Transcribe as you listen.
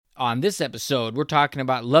On this episode, we're talking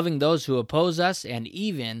about loving those who oppose us and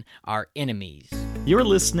even our enemies. You're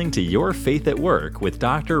listening to Your Faith at Work with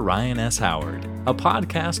Dr. Ryan S. Howard, a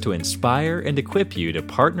podcast to inspire and equip you to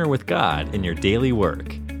partner with God in your daily work.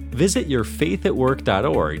 Visit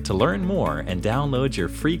yourfaithatwork.org to learn more and download your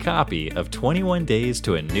free copy of 21 Days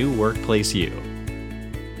to a New Workplace You.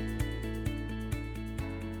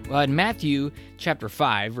 Well, in Matthew chapter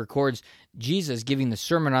 5 records Jesus giving the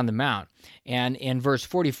Sermon on the Mount. And in verse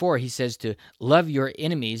 44, he says to love your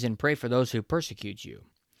enemies and pray for those who persecute you.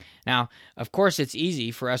 Now, of course, it's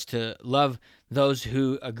easy for us to love those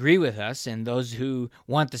who agree with us and those who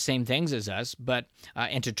want the same things as us,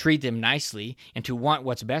 and to treat them nicely and to want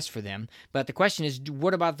what's best for them. But the question is,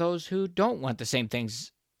 what about those who don't want the same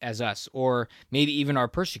things as us, or maybe even are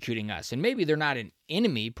persecuting us? And maybe they're not an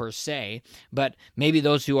enemy per se, but maybe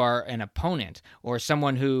those who are an opponent or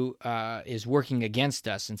someone who is working against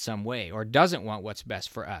us in some way or doesn't want what's best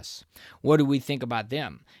for us. What do we think about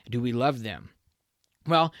them? Do we love them?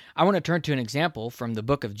 Well, I want to turn to an example from the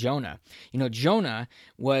book of Jonah. You know, Jonah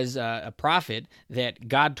was a prophet that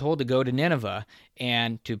God told to go to Nineveh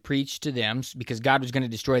and to preach to them because God was going to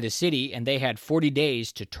destroy the city, and they had 40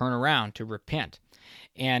 days to turn around, to repent.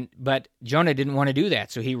 But Jonah didn't want to do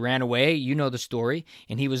that, so he ran away. You know the story.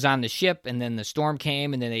 And he was on the ship, and then the storm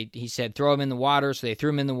came, and then he said, throw him in the water. So they threw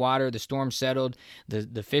him in the water. The storm settled.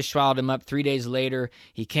 The fish swallowed him up. 3 days later,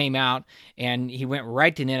 he came out, and he went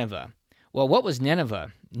right to Nineveh. Well, what was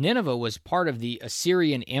Nineveh? Nineveh was part of the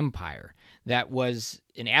Assyrian Empire that was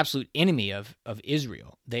an absolute enemy of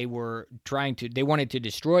Israel. They wanted to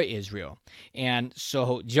destroy Israel. And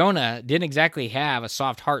so Jonah didn't exactly have a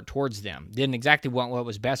soft heart towards them, didn't exactly want what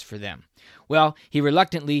was best for them. Well, he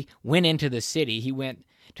reluctantly went into the city. He went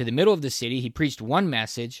to the middle of the city. He preached one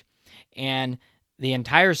message, and the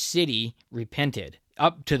entire city repented,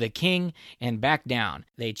 up to the king and back down.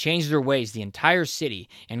 They changed their ways, the entire city,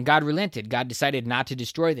 and God relented. God decided not to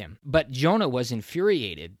destroy them. But Jonah was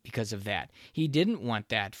infuriated because of that. He didn't want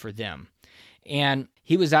that for them. And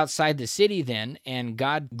he was outside the city then, and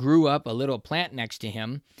God grew up a little plant next to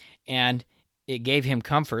him, and it gave him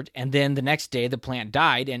comfort. And then the next day, the plant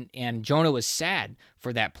died, and Jonah was sad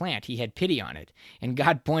for that plant. He had pity on it. And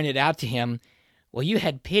God pointed out to him, well, you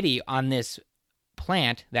had pity on this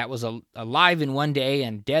plant that was alive in one day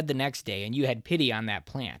and dead the next day, and you had pity on that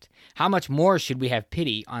plant. How much more should we have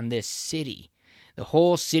pity on this city, the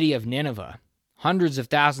whole city of Nineveh, hundreds of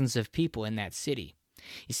thousands of people in that city?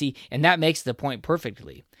 You see, and that makes the point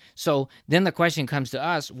perfectly. So then the question comes to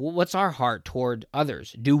us, well, what's our heart toward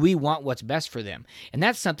others? Do we want what's best for them? And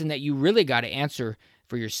that's something that you really got to answer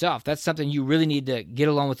for yourself. That's something you really need to get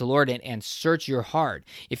along with the Lord and search your heart.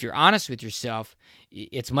 If you're honest with yourself,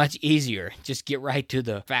 it's much easier. Just get right to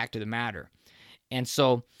the fact of the matter. And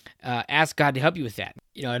so ask God to help you with that.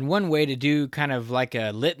 You know, and one way to do kind of like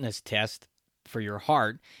a litmus test for your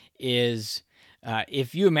heart is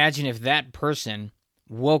if you imagine if that person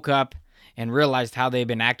woke up and realized how they've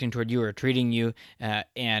been acting toward you or treating you,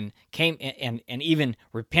 and came and even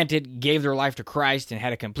repented, gave their life to Christ, and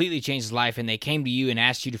had a completely changed life, and they came to you and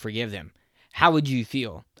asked you to forgive them, how would you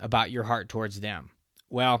feel about your heart towards them?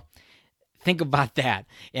 Well, think about that,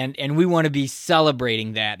 and we want to be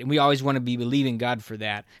celebrating that, and we always want to be believing God for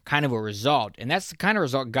that kind of a result, and that's the kind of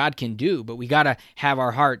result God can do, but we got to have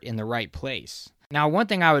our heart in the right place. Now, one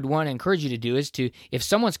thing I would want to encourage you to do is if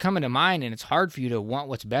someone's coming to mind and it's hard for you to want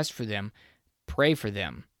what's best for them, pray for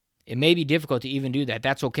them. It may be difficult to even do that.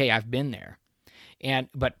 That's okay. I've been there.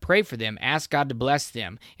 But pray for them. Ask God to bless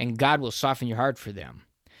them, and God will soften your heart for them.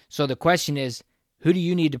 So the question is, who do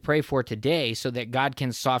you need to pray for today so that God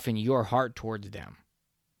can soften your heart towards them?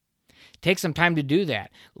 Take some time to do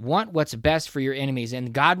that. Want what's best for your enemies,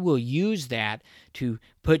 and God will use that to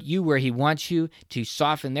put you where He wants you, to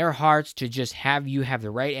soften their hearts, to just have you have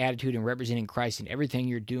the right attitude in representing Christ in everything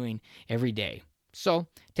you're doing every day. So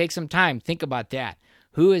take some time. Think about that.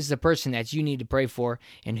 Who is the person that you need to pray for,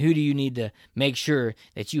 and who do you need to make sure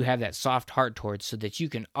that you have that soft heart towards so that you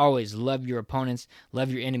can always love your opponents,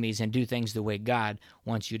 love your enemies, and do things the way God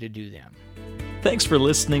wants you to do them? Thanks for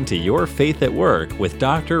listening to Your Faith at Work with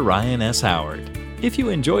Dr. Ryan S. Howard. If you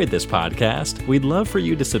enjoyed this podcast, we'd love for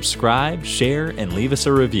you to subscribe, share, and leave us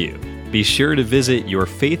a review. Be sure to visit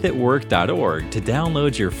yourfaithatwork.org to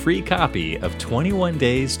download your free copy of 21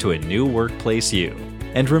 Days to a New Workplace You.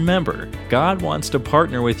 And remember, God wants to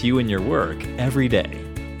partner with you in your work every day.